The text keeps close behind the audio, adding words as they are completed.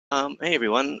Hey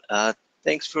everyone,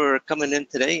 thanks for coming in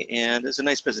today, and it's a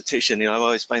nice presentation. I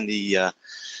always find the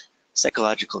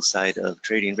psychological side of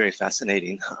trading very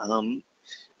fascinating.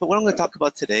 But what I'm going to talk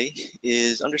about today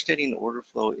is understanding order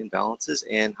flow imbalances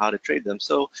and how to trade them.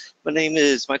 So my name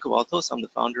is Michael Valtos. I'm the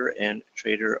founder and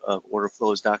trader of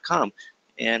orderflows.com.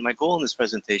 And my goal in this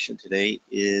presentation today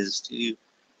is to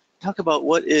talk about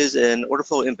what is an order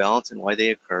flow imbalance and why they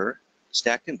occur,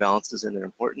 stacked imbalances and their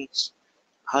importance,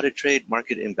 how to trade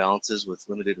market imbalances with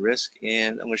limited risk,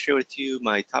 and I'm going to share with you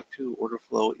my top 2 order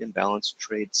flow imbalance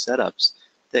trade setups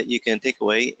that you can take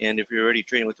away. And if you're already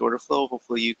trading with order flow,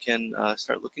 hopefully you can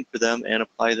start looking for them and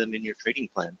apply them in your trading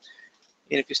plan.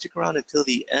 And if you stick around until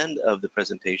the end of the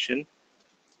presentation,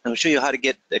 I'll show you how to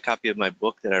get a copy of my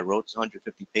book that I wrote. It's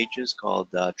 150 pages called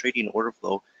Trading Order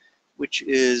Flow, which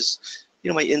is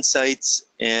my insights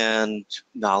and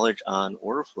knowledge on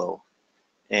order flow.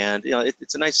 And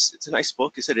it's a nice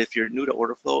book. I said if you're new to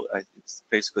order flow, it's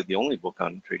basically the only book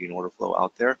on trading order flow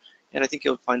out there, and I think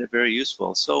you'll find it very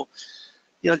useful. So,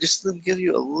 just to give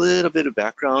you a little bit of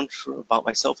background about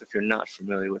myself, if you're not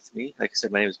familiar with me. Like I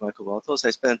said, my name is Michael Valtos. I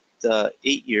spent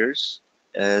 8 years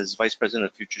as vice president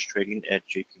of futures trading at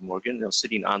JP Morgan.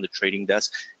 Sitting on the trading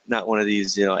desk, not one of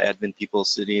these admin people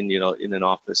sitting in an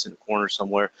office in a corner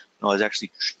somewhere. No, I was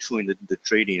actually doing the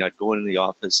trading. I'd go into the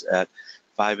office at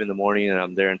 5 in the morning, and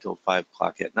I'm there until 5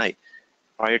 o'clock at night.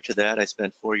 Prior to that, I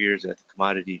spent 4 years at the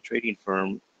commodity trading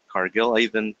firm Cargill. I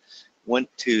even went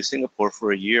to Singapore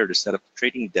for a year to set up a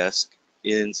trading desk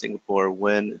in Singapore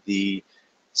when the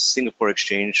Singapore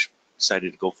exchange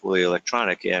decided to go fully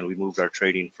electronic, and we moved our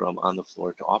trading from on the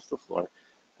floor to off the floor.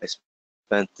 I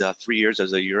spent 3 years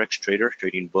as a Eurex trader,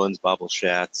 trading Bunds, Bobble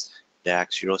Schatz,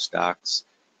 DAX, Euro stocks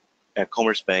at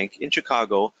Commerzbank in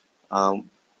Chicago.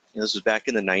 This was back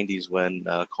in the 90s when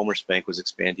Commerzbank was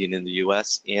expanding in the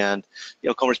U.S. And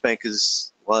Commerzbank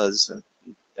was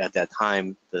at that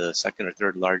time the second or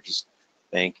third largest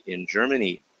bank in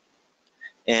Germany.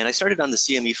 And I started on the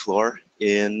CME floor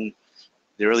in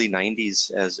the early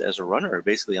 90s as a runner,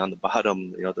 basically on the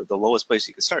bottom, the lowest place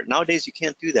you could start. Nowadays you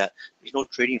can't do that. There's no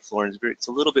trading floor, and it's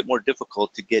a little bit more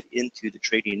difficult to get into the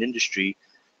trading industry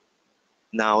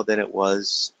now than it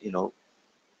was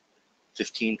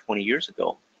 15, 20 years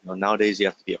ago. Nowadays you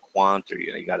have to be a quant, or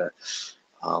you got to,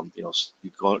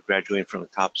 you graduating from a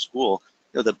top school.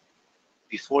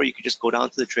 Before you could just go down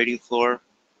to the trading floor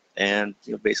and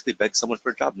basically beg someone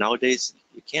for a job. Nowadays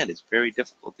you can't. It's very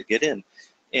difficult to get in,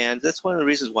 and that's one of the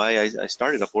reasons why I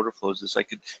started up order flows, is I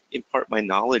could impart my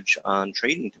knowledge on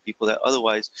trading to people that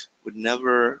otherwise would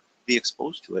never be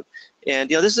exposed to it.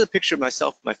 And this is a picture of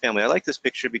myself and my family. I like this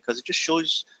picture because it just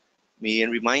shows me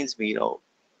and reminds me,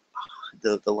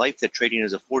 the life that trading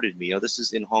has afforded me. This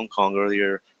is in Hong Kong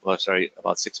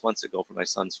about 6 months ago for my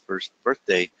son's first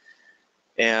birthday.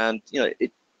 And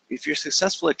if you're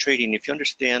successful at trading, if you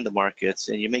understand the markets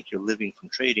and you make your living from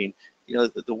trading,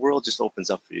 the world just opens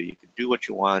up for you. You can do what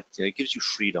you want. It gives you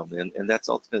freedom, and that's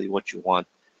ultimately what you want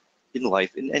in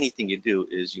life. In anything you do,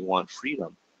 is you want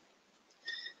freedom.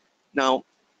 Now,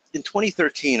 in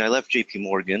 2013, I left JP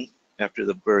Morgan after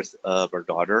the birth of our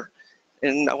daughter.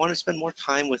 And I want to spend more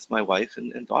time with my wife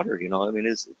and daughter.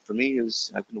 For me,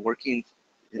 I've been working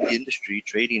in the industry,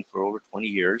 trading for over 20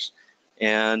 years,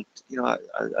 and I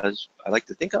like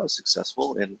to think I was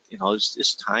successful, and it's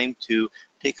just time to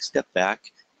take a step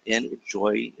back and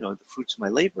enjoy the fruits of my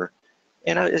labor.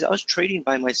 And as I was trading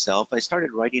by myself, I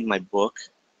started writing my book,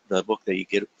 the book that you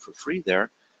get for free there.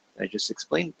 I just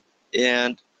explained,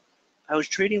 and I was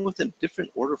trading with a different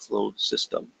order flow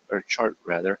system, or chart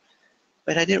rather,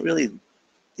 but I didn't really.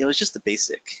 It was just the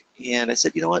basic. And I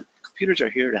said, computers are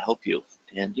here to help you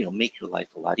and make your life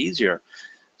a lot easier.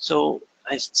 So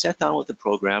I sat down with the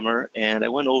programmer and I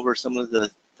went over some of the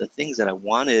things that I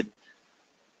wanted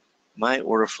my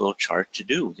order flow chart to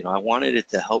do. I wanted it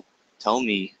to help tell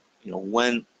me,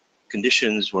 when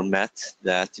conditions were met,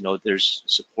 that there's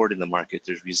support in the market,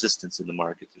 there's resistance in the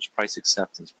market, there's price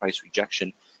acceptance, price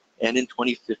rejection. And in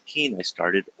 2015, I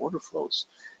started order flows.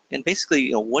 And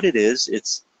basically, what it is,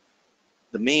 it's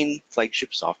the main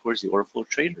flagship software is the Order Flow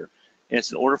Trader, and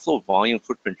it's an order flow volume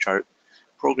footprint chart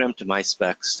programmed to my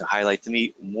specs to highlight to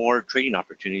me more trading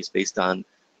opportunities based on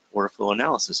order flow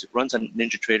analysis. It runs on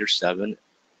NinjaTrader 7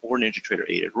 or NinjaTrader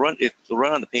 8. It'll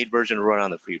run on the paid version or run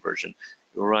on the free version.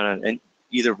 It'll run on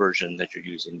either version that you're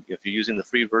using. If you're using the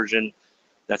free version,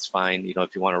 that's fine.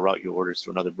 If you want to route your orders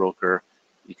to another broker,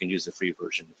 you can use the free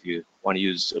version. If you want to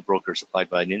use a broker supplied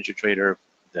by NinjaTrader,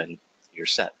 then you're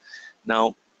set.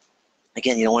 Now,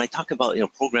 again, when I talk about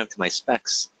program to my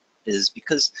specs, is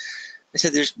because I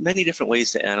said there's many different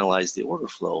ways to analyze the order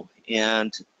flow,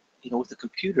 and with the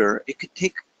computer it could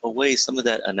take away some of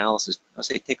that analysis, I'll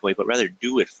say take away, but rather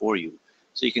do it for you.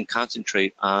 So you can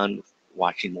concentrate on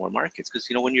watching more markets. Because,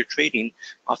 you know, when you're trading,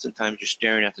 oftentimes you're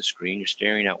staring at the screen, you're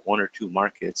staring at one or two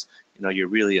markets, you know, you're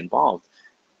really involved.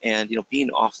 And, you know, being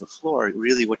off the floor,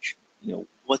 really what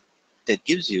that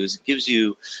gives you is it gives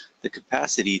you the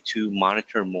capacity to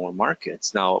monitor more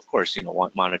markets. Now, of course, you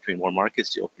know, monitoring more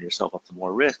markets, you open yourself up to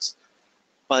more risks.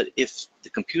 But if the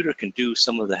computer can do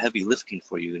some of the heavy lifting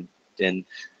for you, then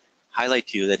highlight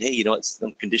to you that, hey, you know,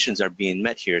 some conditions are being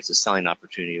met here. It's a selling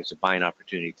opportunity, it's a buying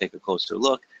opportunity. Take a closer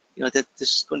look. You know, that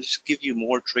this is going to just give you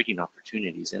more trading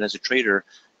opportunities. And as a trader,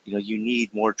 you know, you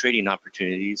need more trading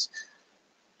opportunities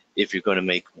if you're going to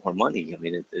make more money. I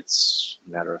mean, it's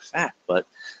a matter of fact. But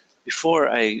before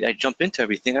I jump into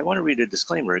everything, I want to read a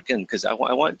disclaimer again, because I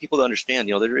want people to understand,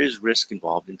 you know, there is risk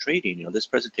involved in trading. You know, this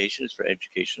presentation is for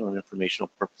educational and informational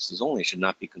purposes only. It should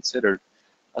not be considered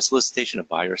a solicitation to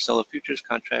buy or sell a futures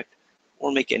contract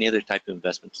or make any other type of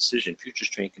investment decision. Futures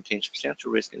trading contains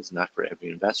substantial risk and is not for every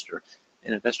investor.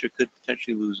 An investor could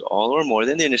potentially lose all or more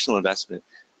than the initial investment.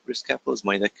 Risk capital is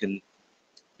money that can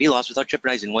be lost without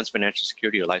jeopardizing one's financial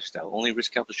security or lifestyle. Only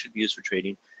risk capital should be used for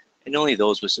trading, and only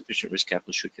those with sufficient risk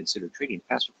capital should consider trading.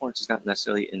 Past performance is not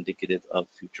necessarily indicative of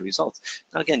future results.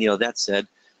 Now, again, you know, that said,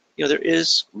 you know, there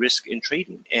is risk in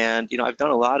trading, and you know, I've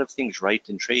done a lot of things right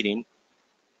in trading,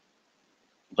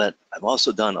 but I've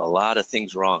also done a lot of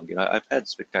things wrong. You know, I've had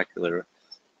spectacular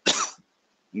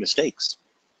mistakes,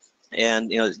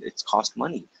 and you know, it's cost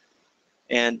money.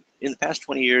 And in the past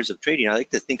 20 years of trading, I like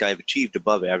to think I've achieved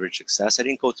above average success. I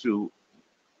didn't go through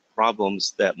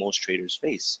problems that most traders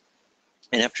face.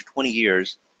 And after 20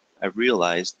 years, I've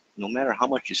realized no matter how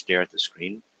much you stare at the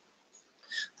screen,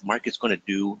 the market's going to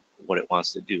do what it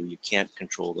wants to do. You can't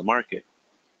control the market.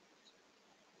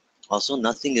 Also,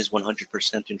 nothing is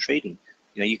 100% in trading.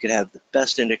 You know, you could have the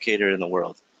best indicator in the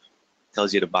world. It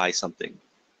tells you to buy something.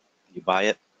 You buy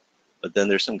it, but then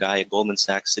there's some guy at Goldman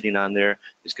Sachs sitting on there.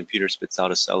 His computer spits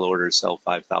out a sell order to sell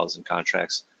 5,000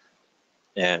 contracts,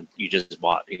 and you just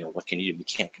bought. You know, what can you do? You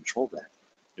can't control that.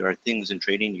 There are things in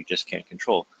trading you just can't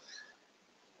control.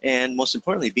 And most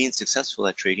importantly, being successful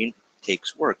at trading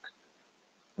takes work.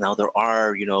 Now, there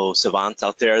are, you know, savants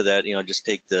out there that, you know, just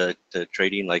take the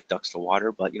trading like ducks to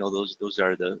water, but, you know, those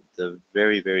are the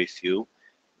very, very few.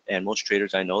 And most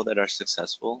traders I know that are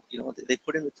successful, you know, they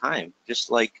put in the time.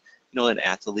 Just like, you know, an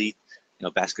athlete, you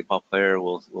know, basketball player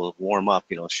will warm up,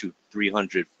 you know, shoot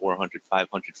 300, 400,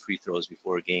 500 free throws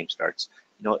before a game starts.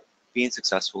 You know, being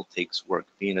successful takes work.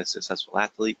 Being a successful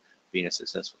athlete, being a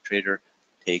successful trader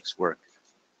takes work.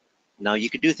 Now, you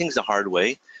could do things the hard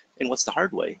way, and what's the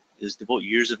hard way is devote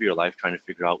years of your life trying to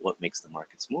figure out what makes the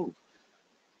markets move.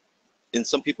 And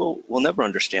some people will never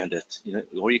understand it, you know,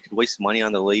 or you could waste money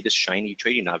on the latest shiny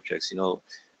trading objects. You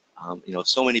know,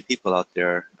 so many people out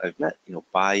there I've met, you know,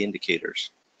 buy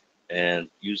indicators and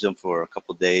use them for a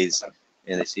couple of days,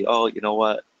 and they see, oh, you know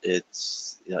what,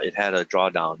 it's, you know, it had a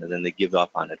drawdown, and then they give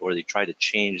up on it, or they try to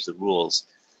change the rules,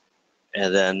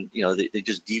 and then, you know, they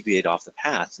just deviate off the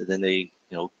path, and then they,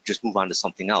 you know, just move on to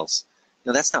something else. You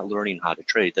know, that's not learning how to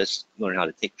trade. That's learning how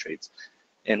to take trades.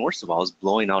 And worst of all is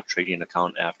blowing out trading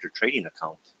account after trading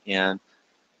account. And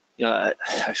you know,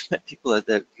 I've met people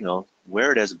that you know,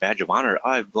 wear it as a badge of honor. Oh,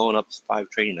 I've blown up 5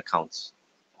 trading accounts.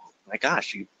 Oh, my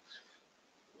gosh,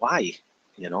 why?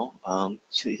 You know,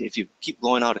 if you keep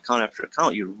blowing out account after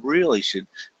account, you really should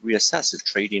reassess if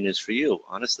trading is for you.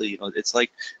 Honestly, you know, it's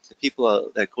like the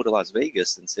people that go to Las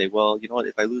Vegas and say, well, you know what,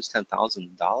 if I lose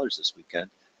 $10,000 this weekend,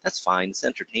 that's fine. It's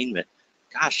entertainment.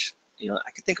 Gosh, you know,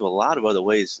 I could think of a lot of other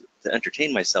ways to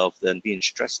entertain myself than being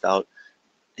stressed out,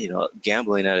 you know,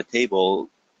 gambling at a table,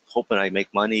 hoping I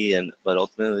make money, but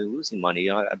ultimately losing money.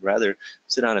 You know, I'd rather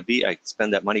sit on a beach. I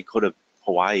spend that money, go to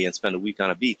Hawaii and spend a week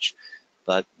on a beach.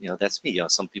 But, you know, that's me. You know,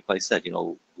 some people I said, you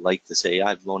know, like to say,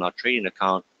 I've blown out trading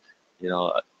account, you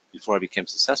know, before I became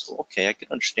successful. Okay, I can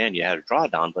understand you had a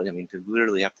drawdown, but I mean, to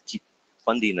literally have to keep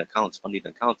funding accounts,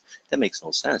 that makes no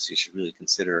sense. You should really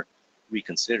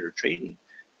reconsider trading.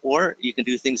 Or you can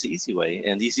do things the easy way,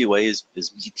 and the easy way is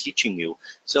me teaching you.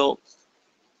 So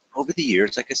over the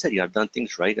years, like I said, I've done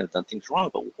things right, I've done things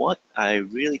wrong, but what I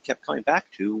really kept coming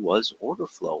back to was order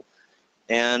flow.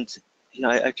 And you know,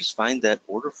 I just find that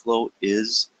order flow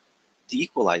is the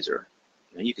equalizer.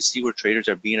 You can see where traders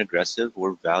are being aggressive,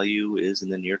 where value is in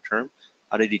the near term,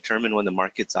 how to determine when the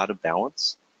market's out of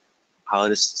balance, how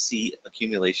to see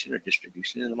accumulation or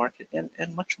distribution in the market,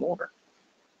 and much more.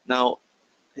 Now,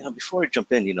 you know, before I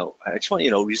jump in, you know, I just want,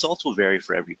 you know, results will vary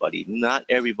for everybody. Not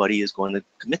everybody is going to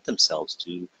commit themselves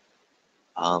to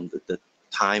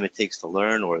time it takes to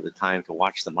learn or the time to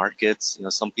watch the markets. You know,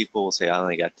 some people will say, I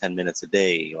only got 10 minutes a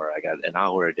day, or I got an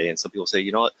hour a day. And some people say,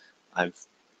 you know what, I've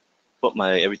put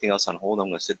everything else on hold. I'm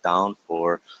going to sit down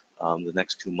for the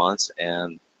next 2 months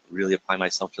and really apply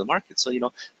myself to the market. So, you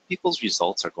know, people's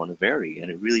results are going to vary,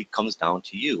 and it really comes down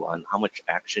to you on how much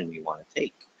action you want to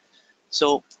take.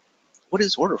 So what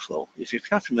is order flow? If you're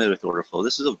not familiar with order flow,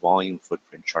 this is a volume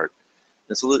footprint chart.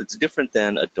 It's different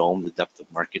than a DOM, the depth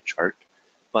of market chart.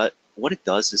 But what it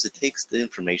does is it takes the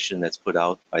information that's put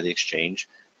out by the exchange,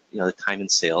 you know, the time in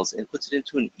sales, and puts it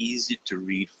into an easy to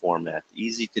read format,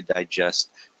 easy to digest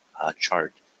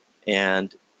chart.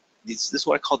 And this is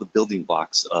what I call the building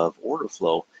blocks of order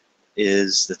flow,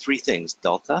 is the three things: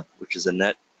 delta, which is a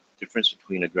net difference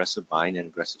between aggressive buying and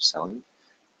aggressive selling;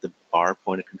 the bar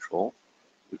point of control,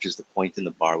 which is the point in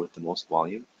the bar with the most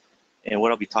volume; and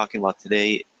what I'll be talking about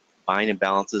today, buying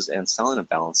imbalances and selling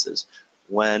imbalances,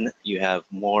 when you have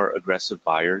more aggressive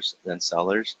buyers than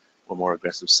sellers, or more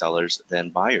aggressive sellers than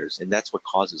buyers. And that's what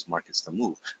causes markets to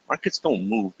move. Markets don't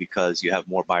move because you have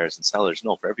more buyers than sellers.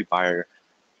 No, for every buyer,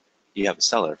 you have a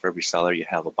seller. For every seller, you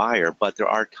have a buyer. But there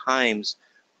are times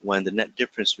when the net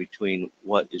difference between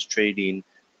what is trading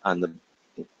on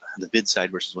the bid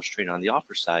side versus what's trading on the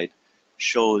offer side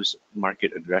shows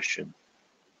market aggression.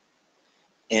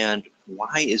 And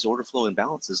why is order flow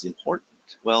imbalances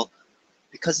important? Well,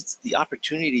 because it's the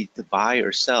opportunity to buy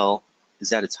or sell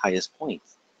is at its highest point,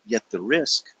 yet the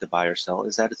risk to buy or sell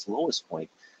is at its lowest point.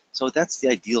 So that's the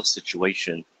ideal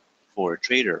situation for a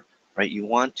trader, right? You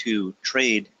want to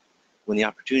trade when the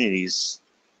opportunity is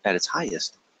at its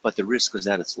highest, but the risk is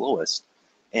at its lowest.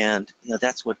 And you know,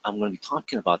 that's what I'm going to be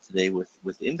talking about today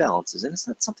with imbalances. And it's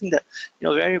not something that, you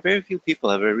know, very, very few people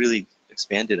have really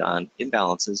expanded on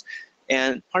imbalances.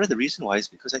 And part of the reason why is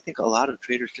because I think a lot of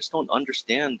traders just don't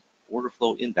understand order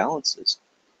flow imbalances.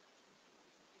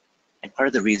 And part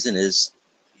of the reason is,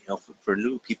 you know, for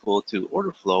new people to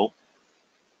order flow,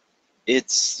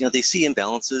 it's, you know, they see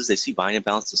imbalances, they see buying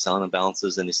imbalances, selling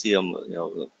imbalances, and they see them, you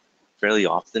know, fairly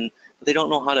often, but they don't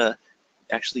know how to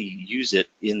actually use it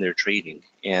in their trading.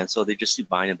 And so they just do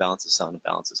buying imbalances, selling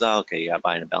imbalances. Oh, okay, yeah,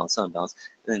 buying imbalance, selling imbalance,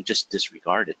 and then just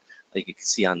disregard it. Like you can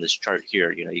see on this chart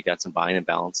here, you know, you got some buying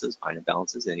imbalances,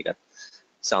 and you got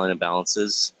selling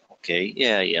imbalances. Okay,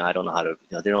 yeah, I don't know how to, you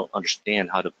know, they don't understand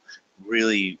how to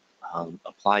really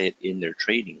apply it in their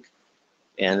trading.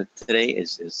 And today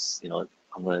is, you know,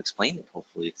 I'm going to explain it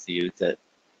hopefully to you, that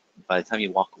by the time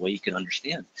you walk away, you can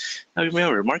understand. Now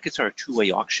remember, markets are a two-way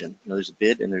auction. You know, there's a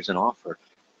bid and there's an offer.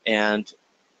 And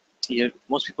you know,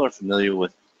 most people are familiar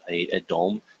with a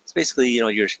DOM. It's basically, you know,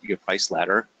 your price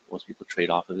ladder. Most people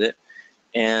trade off of it.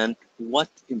 And what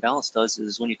imbalance does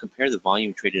is when you compare the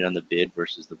volume traded on the bid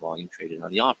versus the volume traded on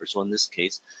the offer. So in this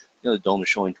case, you know, the DOM is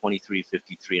showing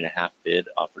 23.53.5 bid,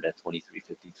 offered at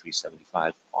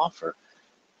 23.53.75 offer.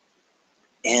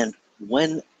 And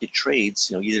when it trades,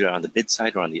 you know, either on the bid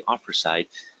side or on the offer side,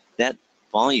 that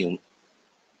volume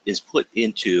is put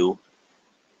into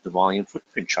the volume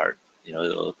footprint chart. You know,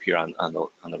 it'll appear on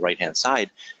the right-hand side.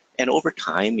 And over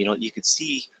time, you know, you could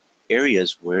see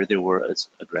areas where there were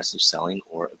aggressive selling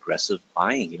or aggressive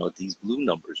buying. You know, these blue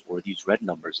numbers or these red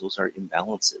numbers, those are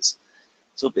imbalances.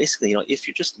 So basically, you know, if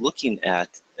you're just looking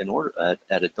at an order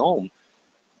at a DOM,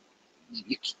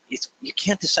 you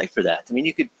can't decipher that. I mean,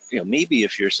 you could, you know, maybe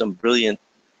if you're some brilliant,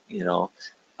 you know,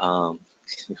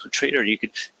 trader, you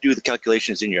could do the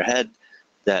calculations in your head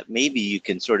that maybe you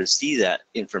can sort of see that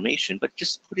information, but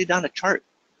just put it on a chart.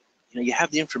 You know, you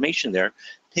have the information there.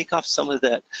 Take off some of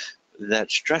that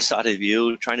stress out of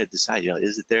you trying to decide, you know,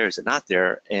 is it there, is it not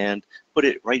there, and put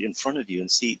it right in front of you and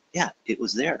see, yeah, it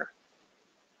was there.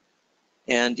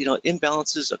 And, you know,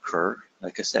 imbalances occur,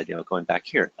 like I said, you know, going back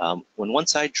here. When one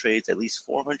side trades at least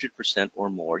 400% or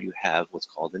more, you have what's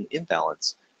called an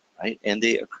imbalance, right? And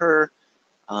they occur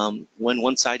when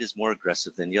one side is more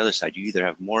aggressive than the other side. You either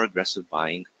have more aggressive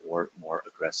buying or more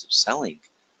aggressive selling.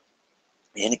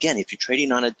 And again, if you're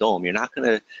trading on a DOM, you're not going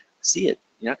to see it.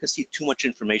 You're not going to see too much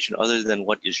information other than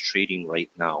what is trading right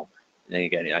now. And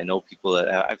again, I know people that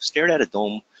I've stared at a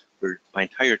DOM for my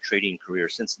entire trading career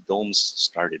since DOMs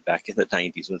started back in the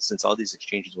 90s, since all these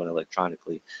exchanges went electronic.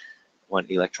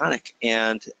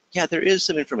 And yeah, there is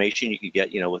some information you could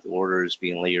get, you know, with orders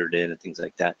being layered in and things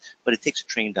like that, but it takes a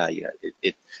trained eye.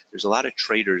 There's a lot of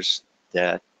traders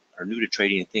that are new to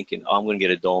trading and thinking, oh, I'm going to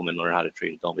get a DOM and learn how to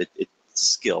trade a DOM. It's a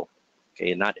skill, okay,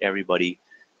 and not everybody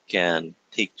can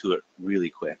take to it really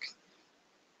quick.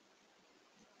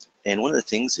 And one of the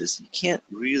things is you can't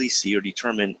really see or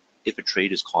determine if a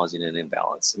trade is causing an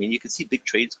imbalance. I mean, you can see big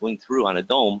trades going through on a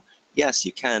DOM. Yes,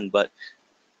 you can, but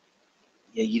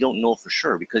you don't know for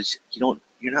sure because you don't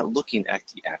you're not looking at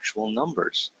the actual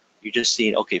numbers. You're just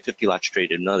seeing, okay, 50 lots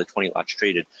traded, another 20 lots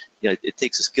traded. You know, it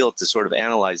takes a skill to sort of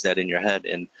analyze that in your head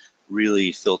and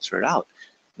really filter it out.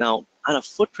 Now, on a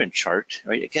footprint chart,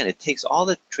 right, again, it takes all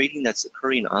the trading that's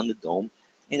occurring on the dome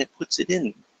and it puts it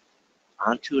in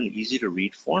onto an easy to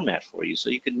read format for you, so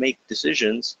you can make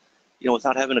decisions, you know,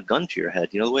 without having a gun to your head.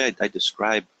 You know, the way I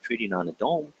describe trading on a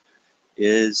dome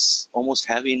is almost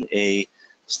having a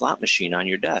slot machine on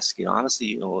your desk. You know, honestly,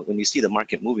 you know, when you see the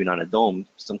market moving on a dome,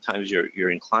 sometimes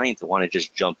you're inclined to want to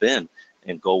just jump in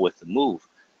and go with the move,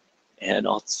 and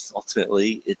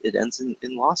ultimately it ends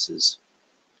in losses.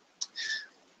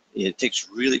 It takes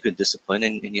really good discipline,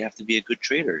 and you have to be a good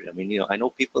trader. I mean, you know, I know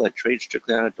people that trade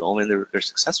strictly on a dome and they're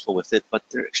successful with it, but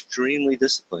they're extremely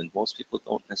disciplined. Most people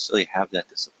don't necessarily have that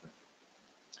discipline.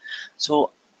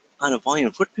 So on a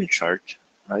volume footprint chart,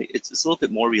 right, it's a little bit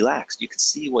more relaxed. You can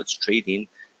see what's trading,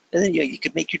 and then you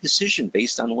can make your decision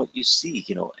based on what you see.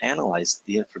 You know, analyze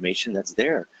the information that's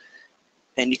there,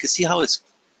 and you can see how it's.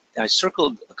 I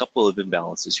circled a couple of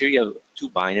imbalances. Here you have two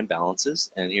buying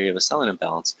imbalances, and here you have a selling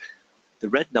imbalance. The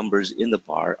red numbers in the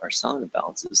bar are selling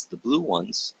imbalances. The blue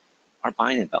ones are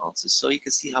buying imbalances. So you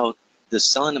can see how the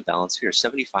selling imbalance here,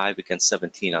 75 against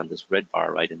 17 on this red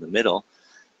bar right in the middle.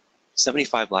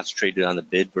 75 lots traded on the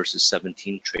bid versus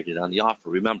 17 traded on the offer.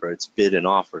 Remember, it's bid and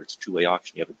offer. It's a two-way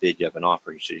auction. You have a bid, you have an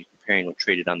offer. So you're comparing what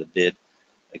traded on the bid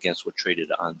against what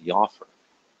traded on the offer.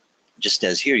 Just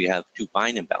as here, you have two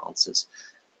buying imbalances.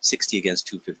 60 against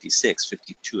 256,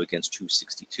 52 against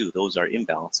 262. Those are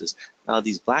imbalances. Now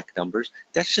these black numbers,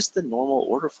 that's just the normal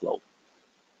order flow.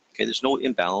 Okay, there's no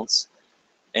imbalance,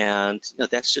 and you know,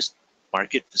 that's just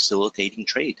market facilitating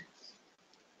trade.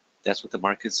 That's what the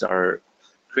markets are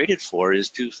created for,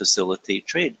 is to facilitate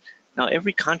trade. Now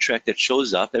every contract that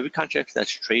shows up, every contract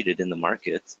that's traded in the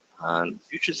market on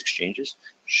futures exchanges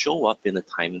show up in the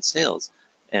time and sales.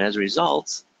 And as a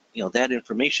result, you know, that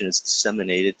information is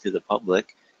disseminated to the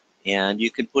public, and you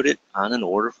can put it on an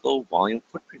order flow volume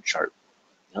footprint chart.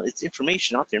 Now, it's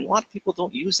information out there, and a lot of people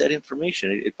don't use that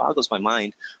information. It boggles my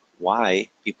mind why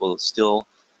people still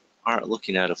aren't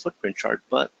looking at a footprint chart,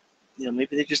 but you know,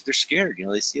 maybe they're scared. You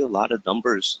know, they see a lot of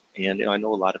numbers, and you know, I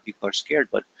know a lot of people are scared,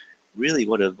 but really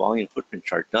what a volume footprint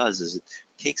chart does is it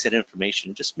takes that information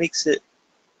and just makes it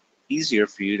easier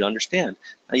for you to understand.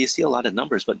 Now, you see a lot of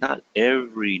numbers, but not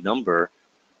every number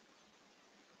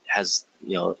has,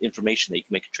 you know, information that you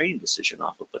can make a trading decision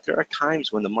off of. But there are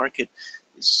times when the market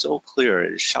is so clear,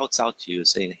 it shouts out to you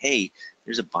saying, hey,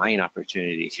 there's a buying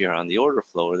opportunity here on the order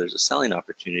flow, or there's a selling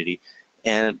opportunity.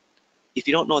 And if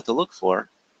you don't know what to look for,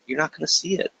 you're not going to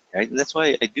see it, right? And that's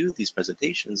why I do these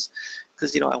presentations,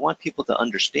 because, you know, I want people to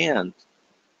understand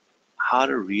how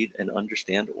to read and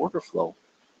understand order flow.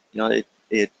 You know,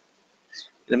 it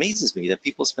amazes me that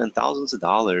people spend thousands of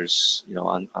dollars, you know,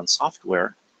 on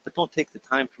software, but don't take the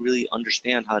time to really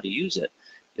understand how to use it.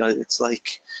 You know, it's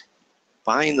like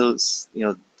buying those, you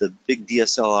know, the big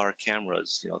DSLR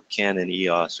cameras, you know, Canon,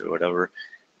 EOS, or whatever,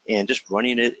 and just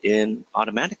running it in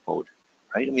automatic mode,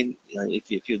 right? I mean, you know, if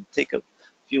you take a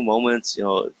few moments, you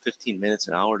know, 15 minutes,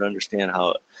 an hour to understand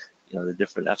how, you know, the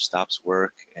different f-stops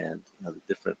work and, you know, the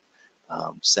different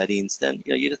settings, then,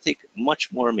 you know, you take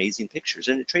much more amazing pictures.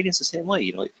 And trading is the same way.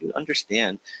 You know, if you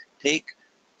understand, take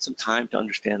some time to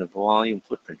understand a volume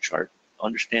footprint chart,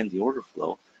 understand the order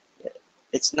flow,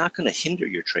 it's not going to hinder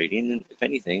your trading, and if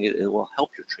anything, it will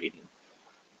help your trading.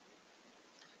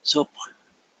 So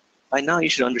by now you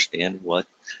should understand what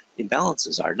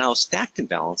imbalances are. Now, stacked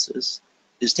imbalances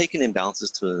is taking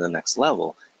imbalances to the next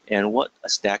level, and what a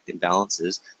stacked imbalance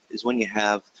is when you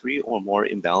have three or more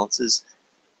imbalances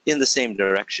in the same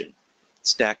direction,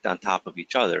 stacked on top of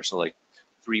each other. So like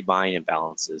three buying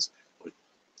imbalances.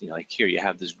 You know, like here you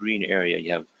have this green area,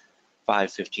 you have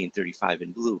 5, 15, 35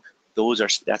 in blue.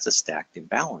 That's a stacked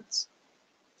imbalance.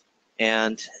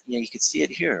 And you know, you can see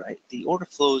it here, right? The order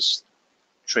flows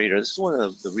trader, this is one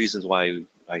of the reasons why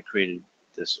I created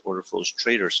this order flows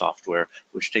trader software,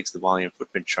 which takes the volume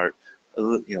footprint chart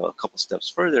you know, a couple steps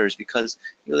further, is because,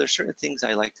 you know, there's certain things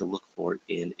I like to look for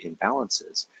in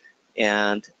imbalances.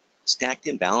 And stacked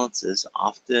imbalances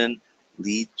often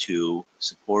lead to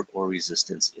support or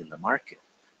resistance in the market.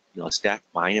 You know, a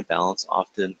stacked buying imbalance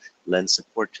often lends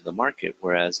support to the market,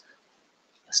 whereas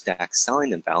a stacked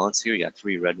selling imbalance, here you got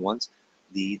three red ones,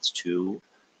 leads to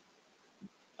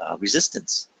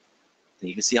resistance. And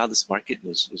you can see how this market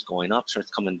was going up, starts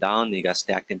coming down, and you got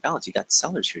stacked imbalance. You got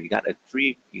sellers here. You got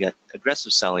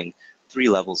aggressive selling 3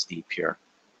 levels deep here.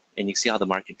 And you can see how the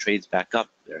market trades back up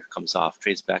there, comes off,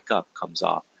 trades back up, comes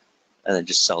off, and then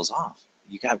just sells off.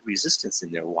 You got resistance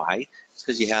in there. Why? It's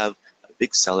because you have a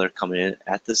big seller coming in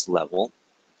at this level,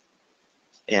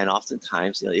 And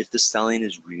oftentimes, if the selling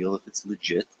is real, if it's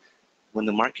legit, when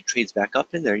the market trades back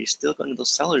up in there, you're still going to,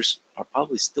 those sellers are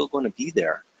probably still going to be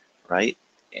there, right?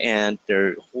 And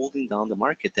they're holding down the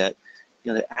market that,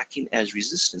 they're acting as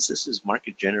resistance. This is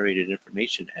market generated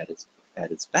information at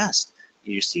its best.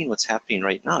 You're seeing what's happening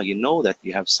right now. You know that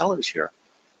you have sellers here,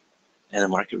 and the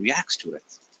market reacts to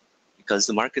it because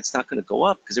the market's not going to go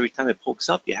up, because every time it pokes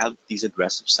up, you have these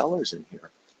aggressive sellers in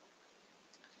here.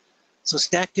 So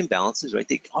stacked imbalances, right?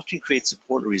 They often create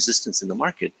support or resistance in the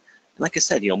market. And like I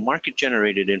said, market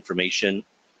generated information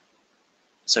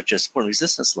such as support and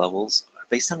resistance levels are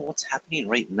based on what's happening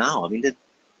right now. I mean, the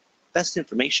best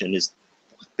information is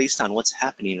based on what's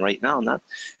happening right now, not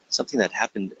something that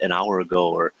happened an hour ago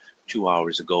or 2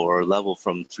 hours ago or a level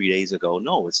from 3 days ago.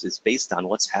 No, it's based on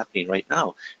what's happening right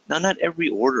now. Now, not every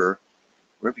order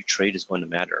or every trade is going to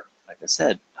matter. Like I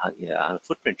said, on a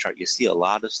footprint chart, you see a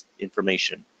lot of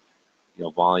information.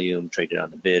 Volume, traded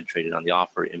on the bid, traded on the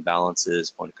offer,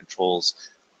 imbalances, point of controls.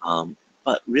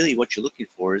 But really what you're looking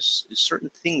for is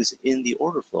certain things in the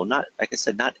order flow. Not, like I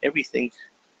said, not everything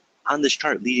on this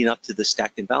chart leading up to the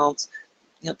stacked imbalance.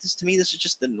 To me, this is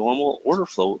just the normal order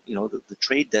flow, the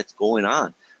trade that's going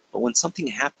on. But when something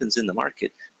happens in the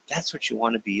market, that's what you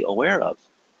want to be aware of.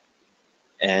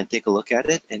 And take a look at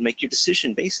it and make your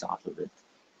decision based off of it.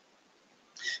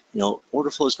 Order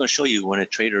flow is going to show you when a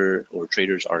trader or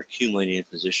traders are accumulating a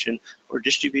position or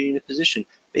distributing a position.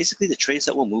 Basically, the trades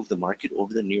that will move the market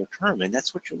over the near term, and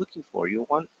that's what you're looking for. You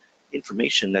want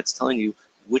information that's telling you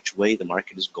which way the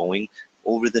market is going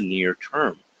over the near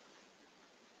term.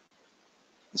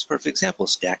 This perfect example,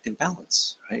 stacked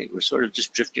imbalance, right? We're sort of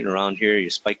just drifting around here. You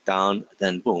spike down,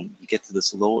 then boom, you get to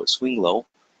this low swing low.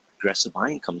 Aggressive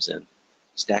buying comes in.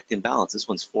 Stacked imbalance. This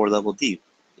one's 4 level deep.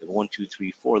 You have 1, 2,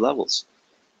 3, 4 levels.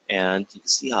 And you can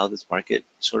see how this market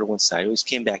sort of went sideways,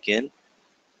 came back in,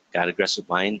 got aggressive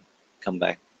buying, come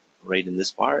back right in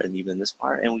this bar and even this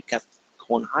bar, and we kept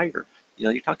going higher.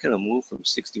 You're talking a move from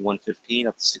 61.15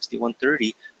 up to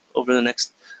 61.30 over the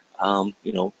next,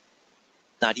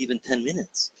 not even 10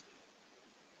 minutes.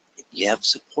 You have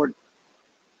support.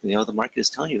 The market is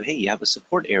telling you, hey, you have a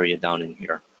support area down in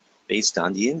here based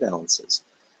on the imbalances.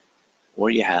 Or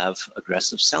you have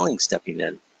aggressive selling stepping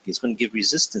in. He's going to give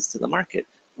resistance to the market.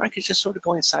 Market's just sort of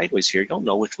going sideways here. You don't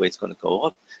know which way it's going to go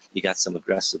up. You got some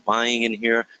aggressive buying in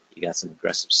here. You got some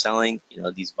aggressive selling.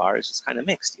 These bars, it's kind of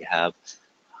mixed. You have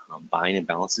buying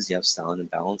imbalances. You have selling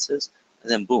imbalances. And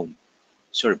then boom,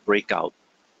 sort of break out.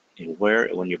 And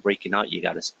when you're breaking out, you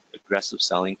got aggressive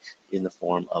selling in the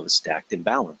form of a stacked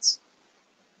imbalance.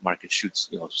 Market shoots,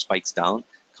 spikes down,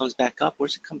 comes back up.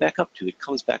 Where's it come back up to? It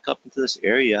comes back up into this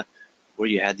area where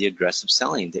you had the aggressive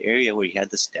selling, the area where you had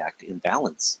the stacked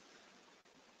imbalance.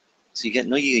 So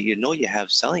you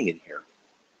have selling in here.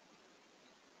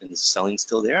 And is selling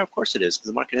still there? Of course it is, because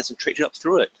the market hasn't traded up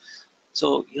through it.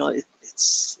 So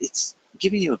it's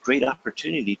giving you a great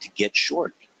opportunity to get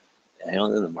short. And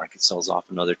then the market sells off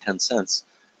another 10 cents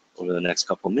over the next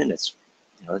couple minutes.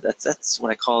 That's what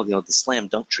I call the slam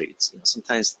dunk trades.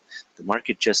 Sometimes the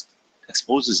market just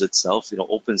exposes itself,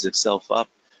 opens itself up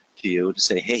to you to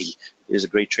say, hey, there's a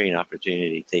great trading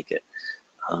opportunity, take it.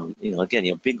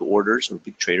 Again, big orders or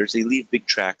big traders, they leave big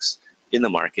tracks in the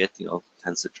market,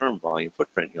 hence the term volume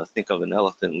footprint. Think of an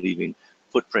elephant leaving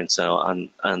footprints on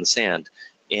the sand.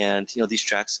 And, these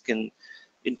tracks can,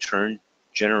 in turn,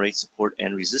 generate support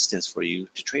and resistance for you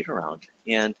to trade around.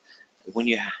 And when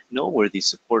you know where these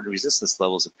support and resistance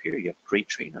levels appear, you have great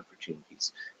trading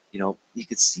opportunities. You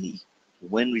could see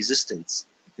when resistance,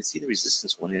 you can see the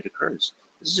resistance when it occurs.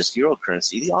 This is just Euro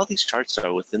currency. All these charts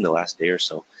are within the last day or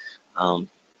so.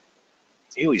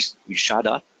 Here we shot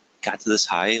up, got to this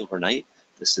high overnight.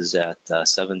 This is at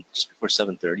just before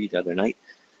 7:30 the other night,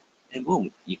 and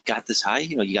boom, you got this high.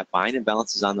 You got buying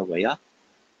imbalances on the way up.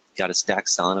 You got a stack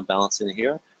selling imbalance in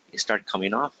here. You start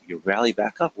coming off. You rally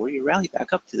back up. Where you rally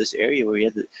back up to this area where you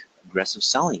had the aggressive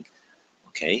selling.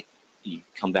 Okay, you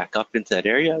come back up into that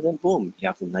area, then boom, you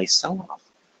have a nice sell-off.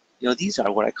 These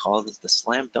are what I call the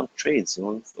slam dunk trades.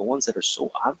 The ones that are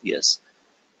so obvious.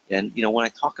 And when I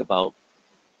talk about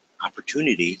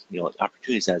opportunity,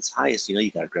 opportunities at its highest,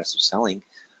 you got aggressive selling,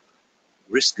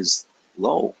 risk is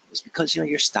low. It's because,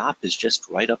 your stop is just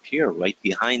right up here, right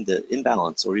behind the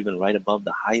imbalance, or even right above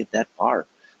the high of that bar.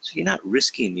 So you're not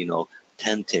risking,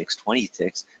 10 ticks, 20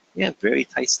 ticks. You have very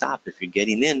tight stop. If you're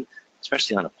getting in,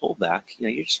 especially on a pullback,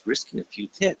 you're just risking a few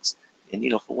ticks. And,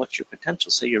 for what's your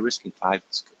potential? Say you're risking 5,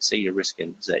 say you're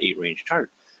risking, it's an 8-range chart.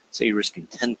 Say you're risking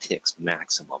 10 ticks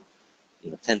maximum.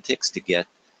 10 ticks to get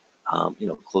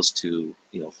close to,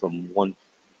 from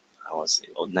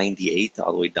 98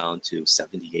 all the way down to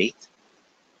 78.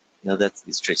 that's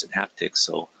these trades at half ticks.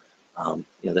 So,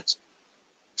 that's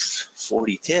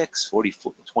 40 ticks,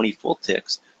 20 full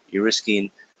ticks. You're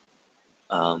risking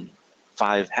 5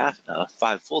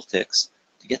 full ticks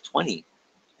to get 20.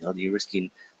 You're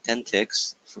risking 10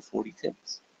 ticks for 40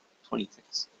 ticks, 20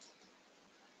 ticks.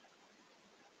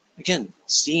 Again,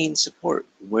 seeing support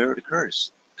where it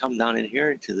occurs. Come down in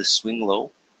here to the swing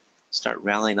low, start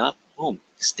rallying up, boom,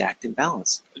 stacked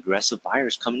imbalance. Aggressive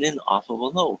buyers coming in off of a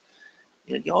low.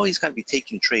 You always got to be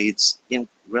taking trades in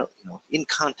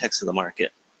context of the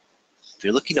market. If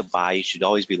you're looking to buy, you should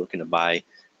always be looking to buy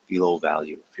below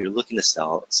value. If you're looking to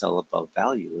sell above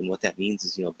value. And what that means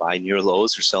is, buy near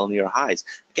lows or sell near highs.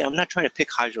 Again, I'm not trying to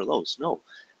pick highs or lows, no.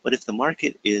 But if the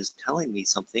market is telling me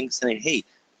something, saying, hey,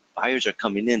 buyers are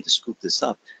coming in to scoop this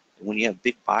up, and when you have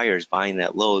big buyers buying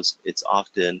at lows, it's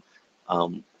often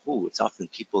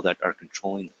people that are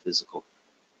controlling the physical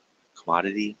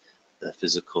commodity, the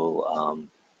physical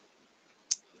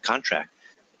contract,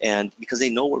 and because they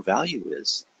know where value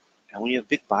is. And when you have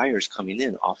big buyers coming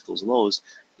in off those lows,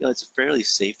 it's a fairly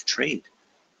safe trade.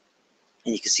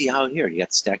 And you can see how here you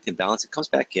got stacked imbalance. It comes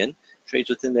back in, trades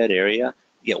within that area.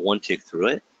 You get one tick through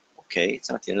it. Okay, it's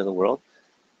not the end of the world.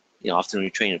 Often when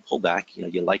you're trading a pullback,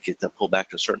 you like it to pull back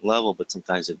to a certain level, but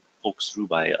sometimes it pokes through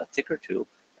by a tick or two,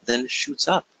 then it shoots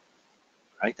up.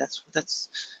 Right? That's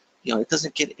it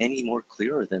doesn't get any more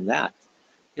clearer than that.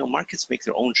 Markets make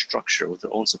their own structure with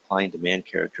their own supply and demand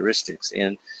characteristics,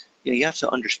 and you have to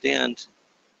understand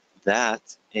that,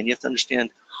 and you have to understand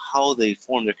how they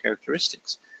form their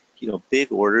characteristics.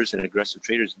 Big orders and aggressive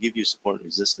traders give you support and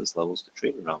resistance levels to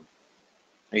trade around.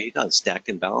 There you go, stacked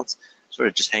imbalance, sort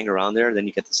of just hang around there, then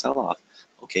you get the sell-off.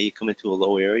 Okay, you come into a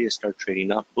low area, start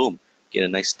trading up, boom, get a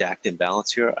nice stacked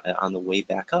imbalance here on the way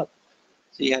back up.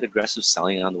 So you had aggressive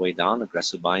selling on the way down,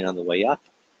 aggressive buying on the way up,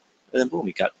 and then boom,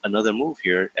 you got another move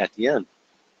here at the end.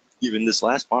 Even this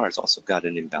last bar has also got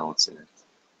an imbalance in it.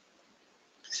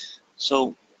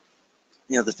 So,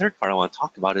 the third part I want to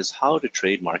talk about is how to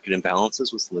trade market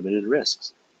imbalances with limited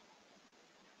risks.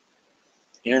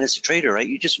 And as a trader, right,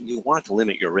 you want to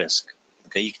limit your risk.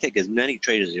 Okay, you can take as many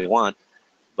trades as you want,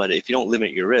 but if you don't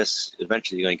limit your risks,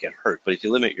 eventually you're going to get hurt. But if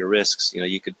you limit your risks,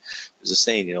 there's a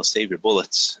saying, save your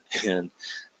bullets, and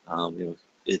you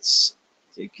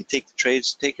can take the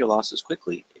trades, take your losses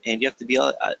quickly, and you have to be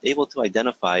able to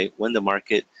identify when the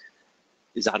market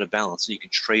is out of balance, so you can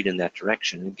trade in that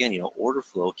direction. And again, order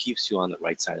flow keeps you on the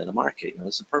right side of the market.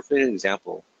 It's a perfect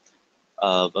example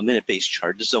of a minute-based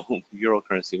chart. This is a euro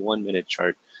currency 1 minute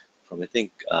chart from I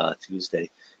think Tuesday.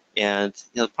 And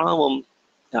the problem,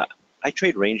 I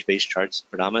trade range-based charts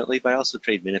predominantly, but I also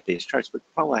trade minute-based charts. But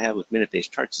the problem I have with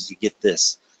minute-based charts is you get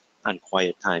this on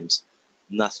quiet times,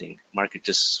 nothing. Market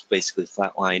just basically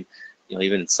flatline.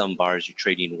 Even in some bars, you're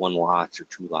trading 1 lot or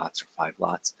 2 lots or 5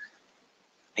 lots.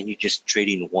 And you're just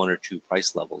trading 1 or 2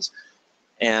 price levels.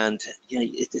 And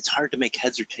it's hard to make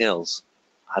heads or tails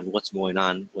on what's going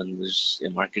on when the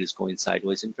market is going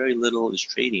sideways and very little is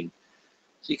trading.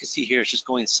 So you can see here, it's just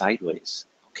going sideways.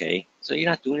 Okay, so you're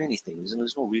not doing anything.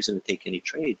 There's no reason to take any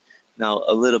trade. Now,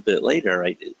 a little bit later,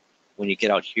 right, when you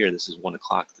get out here, this is 1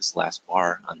 o'clock, this last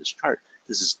bar on this chart.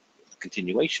 This is a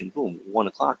continuation, boom, 1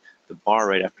 o'clock. The bar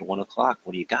right after 1 o'clock,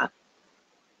 what do you got?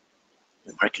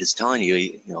 The market is telling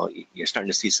you, you're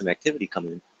starting to see some activity come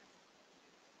in.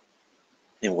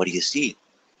 And what do you see?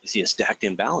 You see a stacked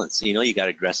imbalance. You got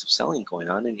aggressive selling going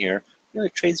on in here.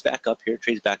 It trades back up here,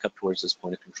 trades back up towards this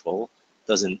point of control,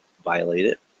 doesn't violate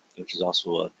it, which is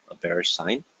also a bearish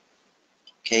sign.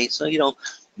 Okay, so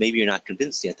maybe you're not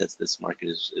convinced yet that this market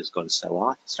is going to sell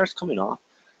off. It starts coming off,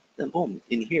 then boom,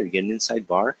 in here you get an inside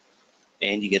bar,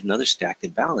 and you get another stacked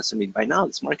imbalance. I mean, by now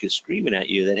this market is screaming at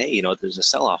you that, hey, there's a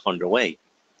sell-off underway.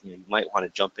 You might want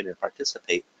to jump in and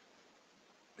participate.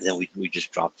 And then we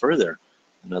just drop further,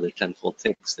 another 10 full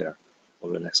ticks there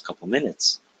over the next couple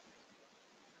minutes.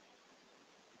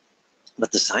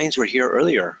 But the signs were here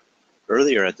earlier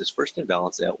at this first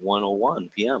imbalance at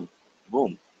 1:01 p.m.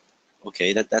 Boom.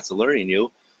 Okay, that's alerting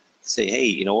you to say, hey,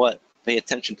 you know what? Pay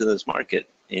attention to this market.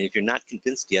 And if you're not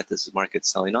convinced yet this market's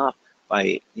selling off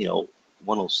by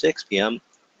 1:06 p.m.,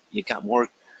 you got more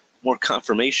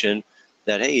confirmation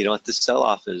that, hey, this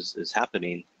sell-off is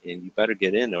happening, and you better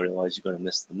get in, or otherwise you're going to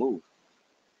miss the move.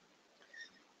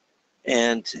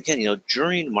 And again,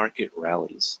 during market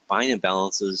rallies, buying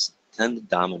imbalances tend to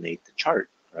dominate the chart,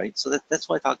 right? So that's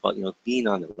why I talk about, being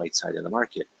on the right side of the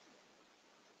market.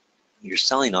 You're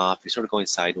selling off, you're sort of going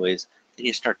sideways, then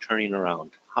you start turning around.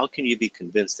 How can you be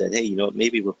convinced that, hey,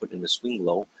 maybe we're putting in a swing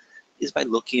low? Is by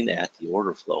looking at the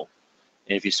order flow.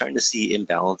 And if you're starting to see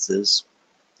imbalances,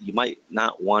 you might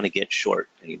not want to get short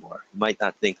anymore. You might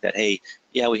not think that, hey,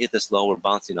 yeah, we hit this low, we're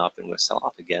bouncing up and we're sell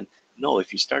off again. No,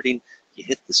 if you're starting, you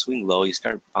hit the swing low, you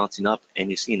start bouncing up and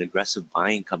you're seeing aggressive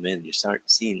buying come in, you start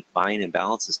seeing buying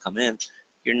imbalances come in,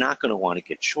 you're not going to want to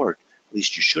get short. At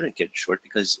least you shouldn't get short,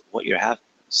 because what you're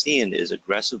seeing is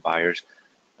aggressive buyers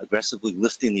aggressively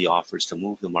lifting the offers to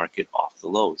move the market off the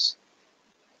lows.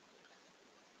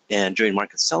 And during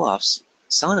market sell-offs,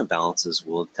 selling imbalances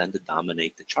will tend to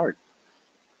dominate the chart.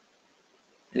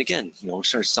 And again, we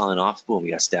start selling off, boom,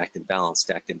 you got stacked imbalance,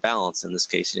 stacked imbalance. In this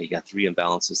case, you got three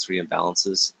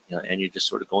imbalances, and you're just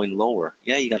sort of going lower.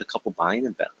 Yeah, you got a couple buying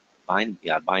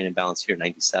imbalance here,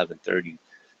 97, 30,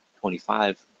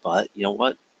 25, but you know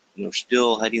what?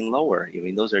 Still heading lower. I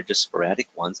mean, those are just sporadic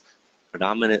ones.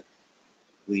 Predominantly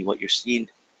what you're seeing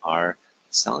are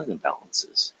selling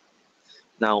imbalances.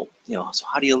 Now, so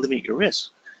how do you limit your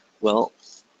risk? Well,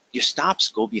 your stops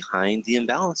go behind the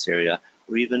imbalance area,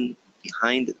 or even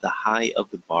behind the high of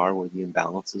the bar where the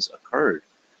imbalances occurred.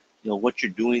 What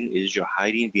you're doing is you're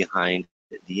hiding behind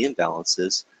the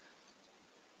imbalances.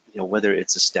 Whether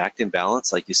it's a stacked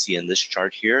imbalance like you see in this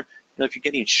chart here, if you're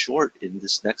getting short in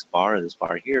this next bar or this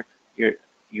bar here,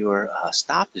 your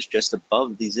stop is just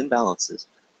above these imbalances.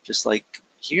 Just like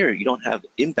here, you don't have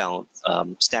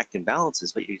stacked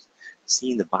imbalances, but you're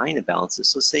seeing the buying imbalances.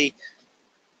 So say,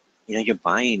 you're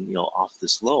buying, off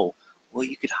this low. Well,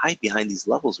 you could hide behind these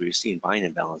levels where you're seeing buying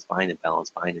imbalance, buying imbalance,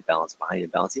 buying imbalance, buying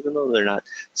imbalance. Even though they're not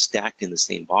stacked in the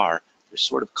same bar, they're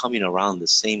sort of coming around the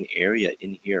same area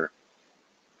in here,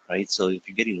 right? So if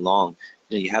you're getting long,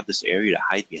 you have this area to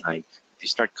hide behind. If you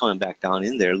start coming back down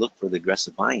in there, look for the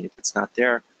aggressive buying. If it's not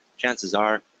there, chances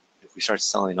are, if we start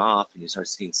selling off and you start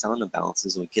seeing selling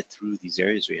imbalances and we get through these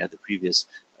areas where you had the previous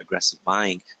aggressive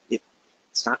buying,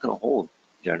 it's not going to hold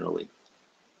generally.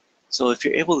 So if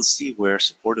you're able to see where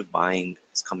supportive buying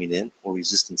is coming in or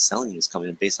resistant selling is coming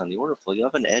in based on the order flow, you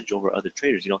have an edge over other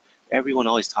traders. Everyone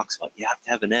always talks about you have to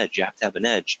have an edge, you have to have an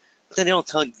edge, but then they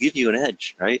don't give you an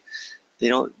edge, right? They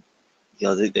don't,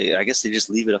 I guess they just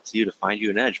leave it up to you to find you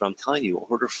an edge. But I'm telling you,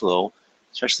 order flow,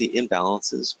 especially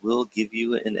imbalances, will give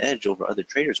you an edge over other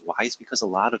traders. Why? It's because a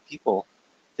lot of people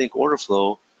think order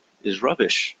flow is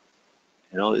rubbish.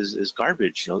 Is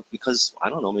garbage, because, I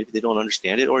don't know, maybe they don't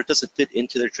understand it or it doesn't fit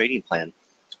into their trading plan.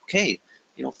 Okay,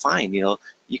 fine,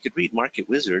 you could read Market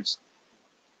Wizards,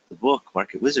 the book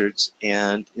Market Wizards,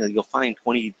 and you'll find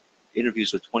 20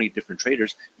 interviews with 20 different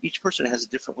traders. Each person has a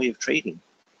different way of trading,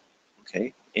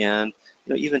 okay? And,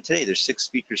 even today, there's 6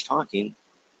 speakers talking,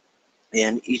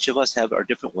 and each of us have our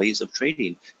different ways of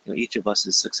trading. Each of us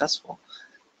is successful.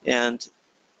 And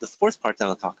the fourth part that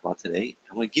I'll talk about today,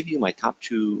 I'm going to give you my top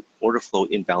 2 order flow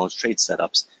imbalance trade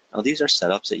setups. Now, these are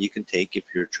setups that you can take if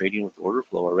you're trading with order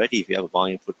flow already. If you have a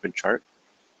volume footprint chart,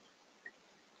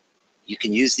 you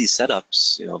can use these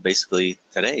setups, basically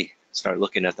today. Start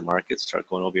looking at the market, start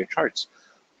going over your charts.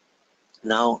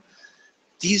 Now,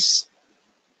 these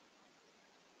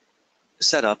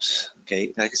setups,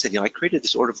 okay, like I said, I created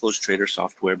this order flows trader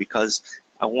software because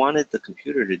I wanted the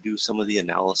computer to do some of the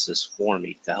analysis for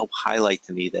me to help highlight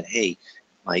to me that, hey,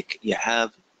 Mike, you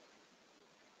have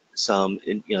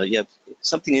you have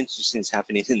something interesting is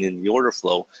happening in the order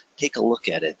flow. Take a look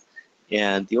at it.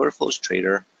 And the order flows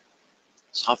trader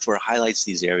software highlights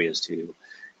these areas to you.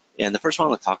 And the first one I'm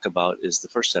going to talk about is the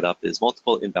first setup is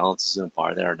multiple imbalances in a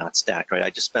bar that are not stacked, right? I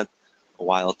just spent a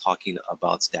while talking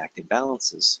about stacked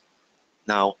imbalances.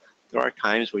 Now, there are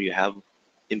times where you have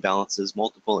imbalances,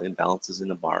 multiple imbalances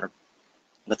in a bar,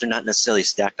 but they're not necessarily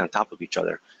stacked on top of each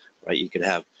other, right? You could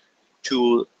have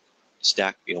 2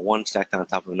 stacked, one stacked on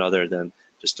top of another, then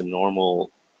just a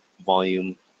normal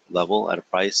volume level at a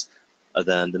price,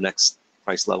 then the next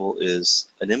price level is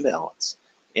an imbalance.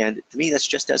 And to me, that's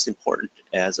just as important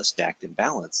as a stacked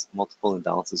imbalance, multiple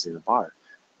imbalances in a bar.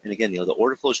 And again, the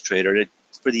order flows trader,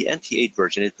 for the NT8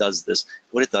 version, it does this.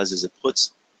 What it does is it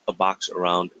puts a box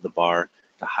around the bar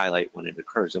to highlight when it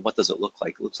occurs. And what does it look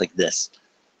like? It looks like this.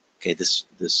 Okay, this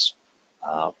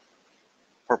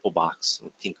purple box,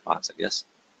 pink box, I guess.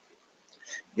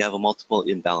 You have a multiple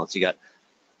imbalance. You got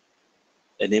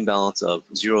an imbalance of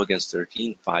 0 against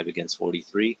 13, 5 against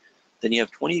 43. Then you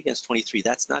have 20 against 23.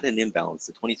 That's not an imbalance.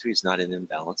 The 23 is not an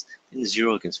imbalance. And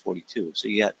 0 against 42. So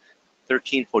you got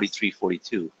 13, 43,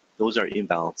 42. Those are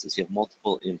imbalances. You have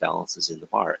multiple imbalances in the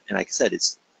bar. And like I said,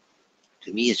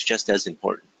 to me, it's just as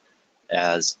important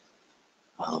as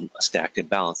a stacked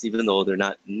imbalance, even though they're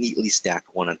not neatly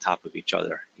stacked one on top of each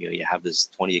other. You have this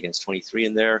 20 against 23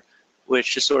 in there,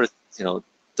 which just sort of,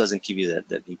 doesn't give you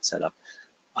that neat setup.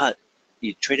 But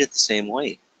you trade it the same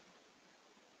way.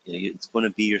 It's going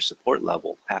to be your support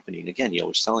level happening. Again,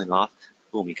 we're selling off.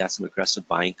 boom, you got some aggressive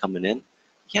buying coming in.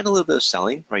 You had a little bit of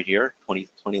selling right here, 20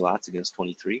 lots against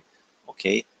 23.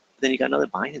 Okay, but then you got another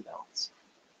buying imbalance.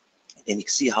 And you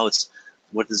can see how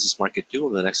what does this market do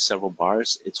over the next several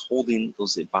bars? It's holding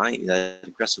those buying, that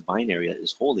aggressive buying area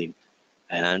is holding.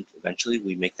 And eventually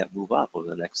we make that move up over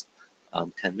the next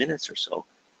 10 minutes or so.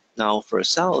 Now for a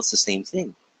sell, it's the same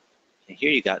thing. And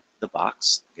here you got the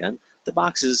box again. The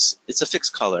box it's a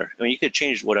fixed color. I mean, you could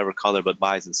change whatever color, but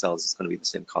buys and sells is going to be the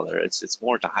same color. It's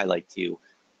more to highlight to you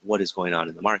what is going on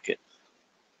in the market.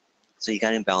 So you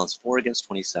got imbalance 4 against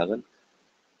 27,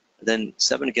 then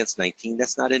 7 against 19.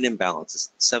 That's not an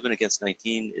imbalance. 7 against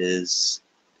 19 is,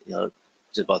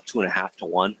 it's about 2.5 to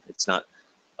 1. It's not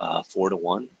 4 to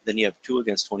 1. Then you have 2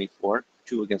 against 24,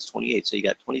 2 against 28. So you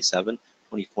got 27,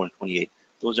 24, and 28.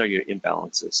 Those are your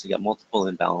imbalances. So you got multiple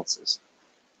imbalances.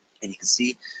 And you can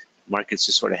see markets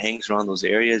just sort of hangs around those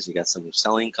areas. You got some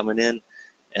selling coming in,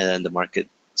 and then the market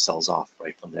sells off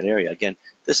right from that area. Again,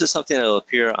 this is something that will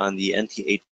appear on the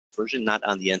NT8 version, not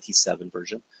on the NT7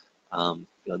 version. Now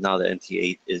the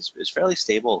NT8 is fairly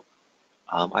stable.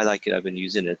 I like it. I've been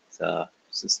using it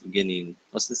since the beginning,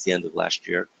 since the end of last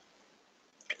year.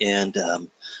 And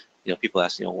people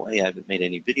ask, hey, I haven't made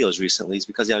any videos recently. It's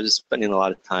because I was just spending a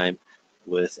lot of time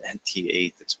with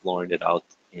NT8, exploring it out,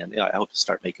 and I hope to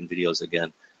start making videos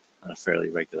again on a fairly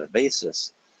regular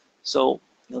basis. So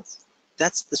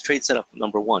that's the trade setup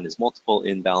number 1, is multiple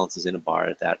imbalances in a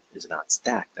bar that is not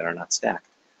stacked, that are not stacked.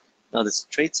 Now this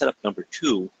trade setup number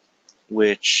 2,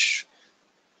 which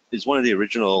is one of the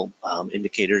original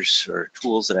indicators or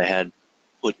tools that I had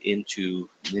put into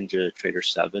NinjaTrader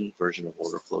 7 version of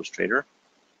Order Flows Trader.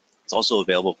 It's also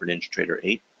available for NinjaTrader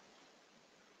 8.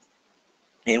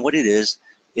 And what it is,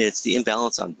 it's the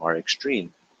imbalance on bar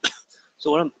extreme.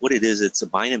 So what it is, it's a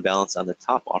buying imbalance on the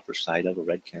top offer side of a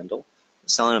red candle, a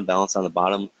selling imbalance on the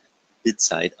bottom bid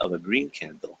side of a green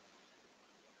candle.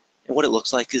 And what it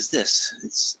looks like is this.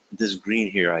 It's this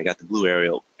green here. I got the blue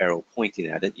arrow pointing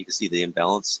at it. You can see the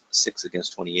imbalance, 6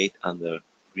 against 28 on the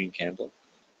green candle.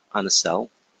 On the sell,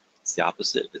 it's the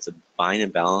opposite. It's a buying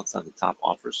imbalance on the top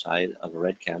offer side of a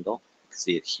red candle. You can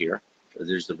see it here. So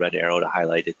there's the red arrow to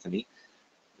highlight it to me.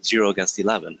 0 against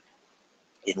 11.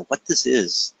 And what this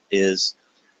is it's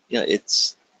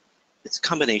a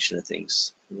combination of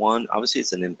things. One, obviously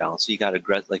it's an imbalance. So you got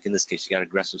like in this case, you got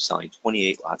aggressive selling,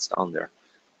 28 lots down there.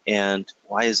 And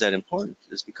why is that important?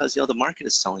 It's because the market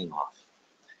is selling off,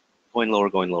 going lower,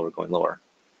 going lower, going lower,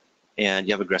 and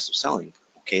you have aggressive selling.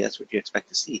 Okay, that's what you expect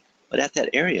to see. But at that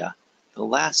area, the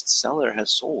last seller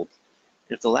has sold.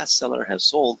 And if the last seller has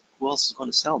sold, who else is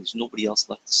going to sell? There's nobody else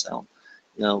left to sell.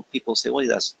 People say, well,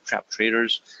 that's trap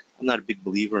traders. I'm not a big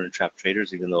believer in trap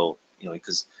traders, even though,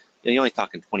 because you're only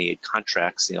talking 28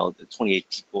 contracts, the 28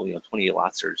 people, 28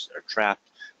 lots are trapped.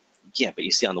 Yeah, but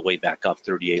you see on the way back up,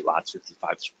 38 lots, 55,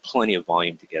 there's plenty of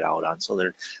volume to get out on. So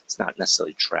it's not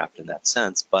necessarily trapped in that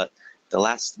sense. But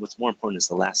what's more important is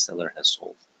the last seller has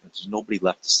sold. There's nobody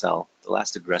left to sell. The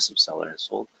last aggressive seller has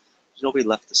sold. There's nobody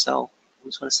left to sell.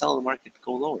 Who's going to sell the market to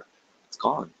go lower? It's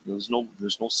gone. There's no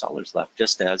sellers left.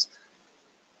 Just as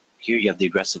here you have the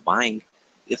aggressive buying.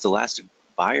 If the last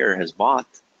buyer has bought,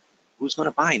 who's going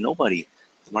to buy? Nobody.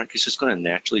 The market's just going to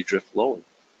naturally drift lower.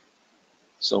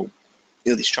 So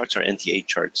these charts are NT8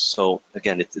 charts. So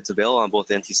again, it's available on both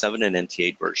NT7 and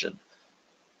NT8 version.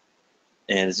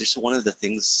 And it's just one of the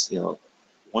things,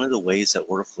 one of the ways that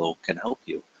order flow can help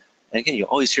you. And again, you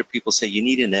always hear people say you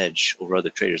need an edge over other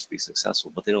traders to be successful,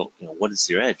 but they don't, what is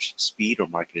your edge? Speed or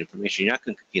market information? You're not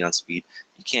going to compete on speed.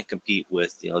 You can't compete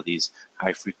with, these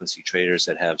high frequency traders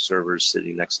that have servers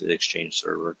sitting next to the exchange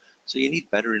server. So you need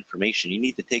better information. You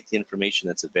need to take the information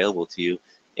that's available to you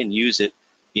and use it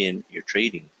in your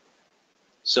trading.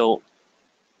 So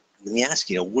let me ask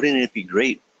you, wouldn't it be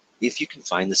great if you can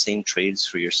find the same trades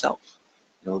for yourself?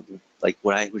 Like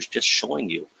what I was just showing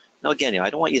you. Now again, I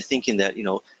don't want you thinking that,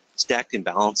 stacked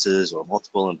imbalances or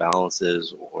multiple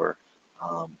imbalances or,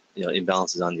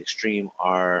 imbalances on the extreme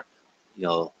are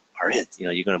it.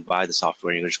 You're going to buy the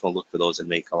software and you're just going to look for those and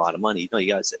make a lot of money. You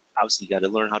guys, obviously you got to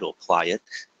learn how to apply it,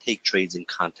 take trades in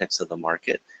context of the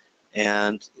market.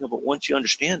 And, but once you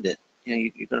understand it,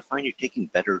 you're going to find you're taking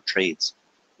better trades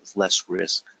with less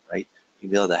risk, right?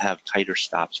 You'll be able to have tighter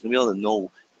stops. You'll be able to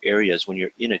know areas when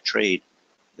you're in a trade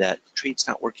that the trade's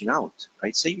not working out,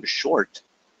 right? Say you're short,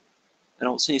 and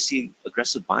all of a sudden you see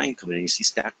aggressive buying coming in, you see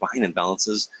stacked buying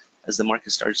imbalances as the market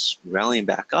starts rallying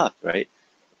back up, right?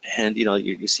 And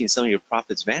you're seeing some of your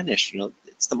profits vanish.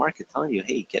 It's the market telling you,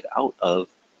 hey, get out of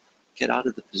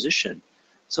the position.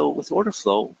 So with order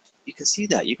flow, you can see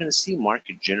that. You're going to see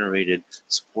market-generated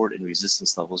support and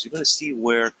resistance levels. You're going to see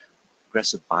where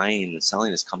aggressive buying and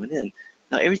selling is coming in.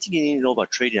 Now, everything you need to know about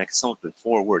trading, I can sum up in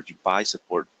 4 words. You buy,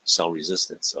 support, sell,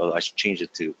 resistance. So I should change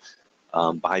it to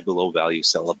buy below value,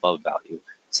 sell above value.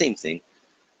 Same thing.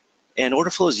 And order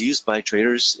flow is used by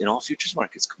traders in all futures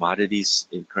markets, commodities,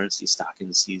 in currency, stock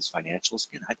indices, financials.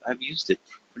 Again, I've used it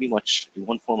pretty much in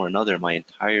one form or another my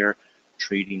entire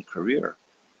trading career.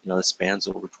 You know, it spans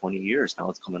over 20 years. Now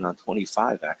it's coming on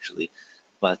 25, actually.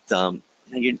 But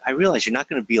I realize you're not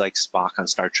going to be like Spock on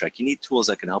Star Trek. You need tools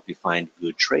that can help you find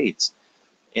good trades.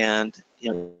 And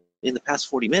in the past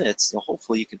 40 minutes,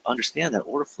 hopefully you can understand that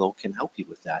order flow can help you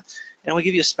with that. And I want to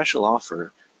give you a special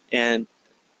offer, and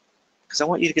because I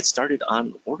want you to get started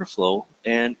on order flow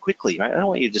and quickly, right? I don't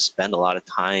want you to just spend a lot of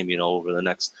time, over the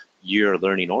next year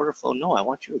learning order flow. No, I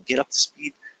want you to get up to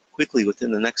speed quickly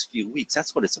within the next few weeks.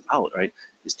 That's what it's about, right?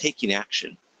 Is taking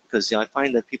action. Because I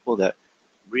find that people that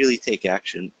really take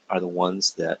action are the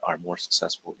ones that are more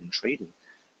successful in trading.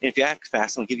 And if you act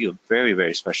fast, I'll give you a very,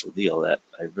 very special deal that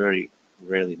I very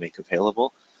rarely make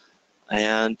available.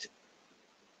 And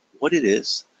what it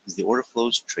is the order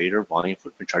flows trader volume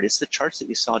footprint chart. It's the charts that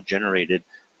you saw generated,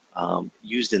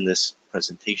 used in this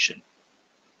presentation.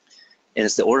 And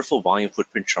it's the order flow volume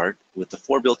footprint chart with the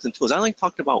 4 built-in tools. I only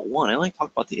talked about one. I only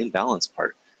talked about the imbalance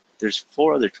part. There's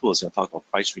 4 other tools. I'll talk about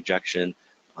price rejection,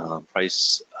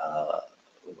 price, I'll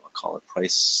call it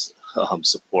price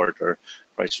support or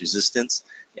price resistance.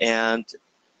 And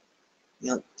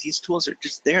these tools are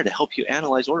just there to help you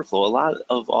analyze order flow. A lot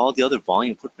of all the other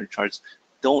volume footprint charts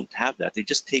don't have that. They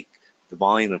just take the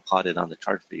volume and plot it on the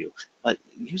chart for you. But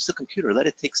use the computer. Let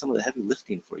it take some of the heavy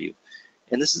lifting for you.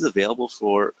 And this is available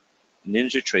for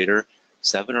NinjaTrader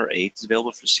 7 or 8. It's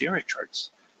available for Sierra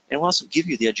charts. And we'll also give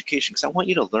you the education because I want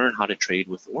you to learn how to trade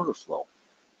with order flow.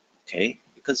 Okay?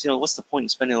 Because what's the point in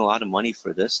spending a lot of money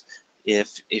for this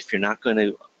if you're not going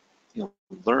to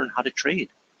learn how to trade?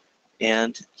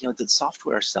 And the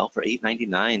software itself for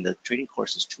 $8.99, the trading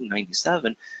course is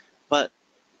 $2.97. But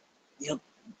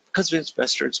because of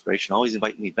Investor Inspiration always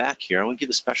inviting me back here, I want to give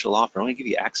a special offer. I want to give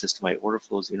you access to my Order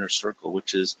Flows Inner Circle,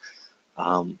 which is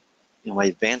my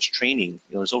advanced training.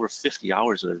 There's over 50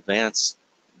 hours of advanced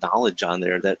knowledge on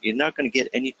there that you're not going to get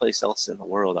anyplace else in the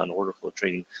world on order flow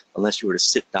trading unless you were to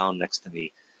sit down next to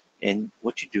me. And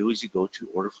what you do is you go to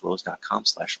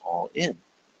orderflows.com/all-in.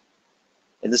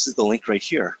 And this is the link right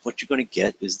here. What you're going to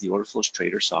get is the Order Flows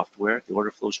Trader software, the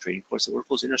Order Flows Trading course, the Order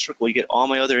Flows Inner Circle. You get all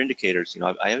my other indicators.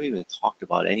 I haven't even talked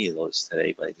about any of those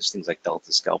today, but just things like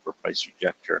Delta Scalper, Price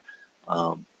Rejector,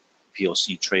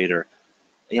 POC Trader.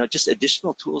 Just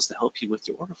additional tools to help you with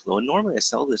your order flow. And normally I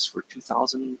sell this for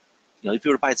 $2,000. If you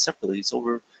were to buy it separately, it's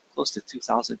over close to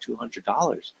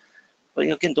 $2,200. But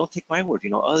again, don't take my word.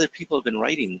 Other people have been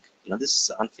writing. This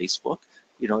is on Facebook.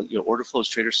 Your Order Flows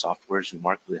Trader software is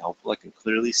remarkably helpful. I can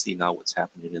clearly see now what's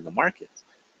happening in the market.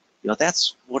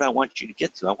 That's what I want you to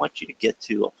get to. I want you to get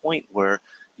to a point where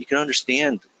you can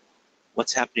understand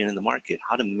what's happening in the market,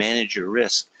 how to manage your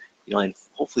risk, and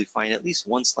hopefully find at least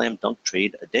one slam dunk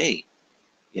trade a day,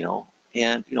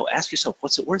 and ask yourself,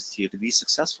 what's it worth to you to be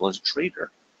successful as a trader?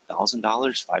 $1,000,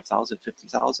 $5,000,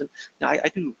 $50,000. Now I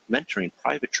do mentoring,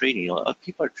 private trading.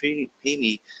 People are trading, pay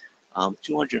me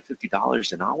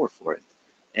 $250 an hour for it.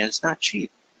 And it's not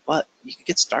cheap, but you can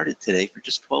get started today for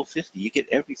just $12.50. You get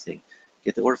everything. You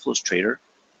get the Order Flows Trader,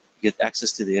 you get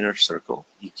access to the Inner Circle,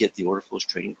 you get the Order Flows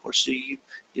Trading course. So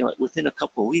within a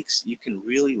couple of weeks, you can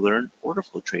really learn order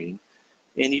flow trading.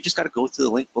 And you just got to go to the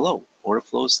link below,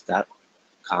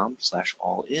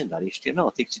 orderflows.com/all-in.html.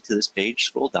 It takes you to this page.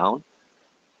 Scroll down,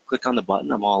 click on the button.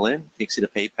 I'm all in. It takes you to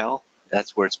PayPal.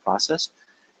 That's where it's processed.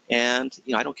 And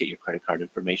I don't get your credit card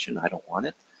information. I don't want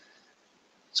it.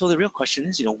 So the real question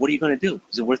is, what are you going to do?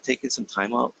 Is it worth taking some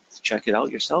time out to check it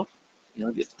out yourself?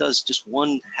 If it does just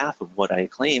 1/2 of what I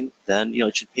claim, then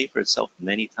it should pay for itself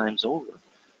many times over.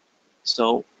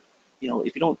 So,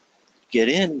 if you don't get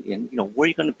in, and where are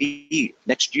you going to be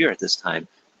next year at this time?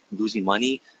 Losing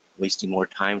money, wasting more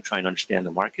time trying to understand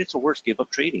the markets, or worse, give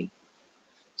up trading.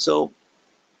 So,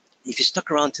 if you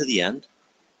stuck around to the end,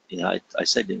 I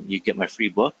said you get my free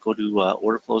book. Go to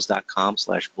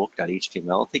orderflows.com/book.html.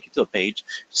 It'll take you to a page.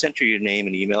 Just enter your name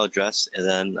and email address, and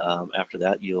then after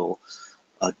that, you'll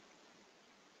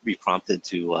be prompted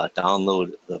to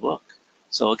download the book.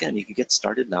 So again, you can get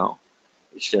started now.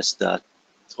 It's just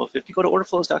 $12.50. Go to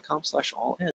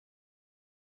orderflows.com/all-in.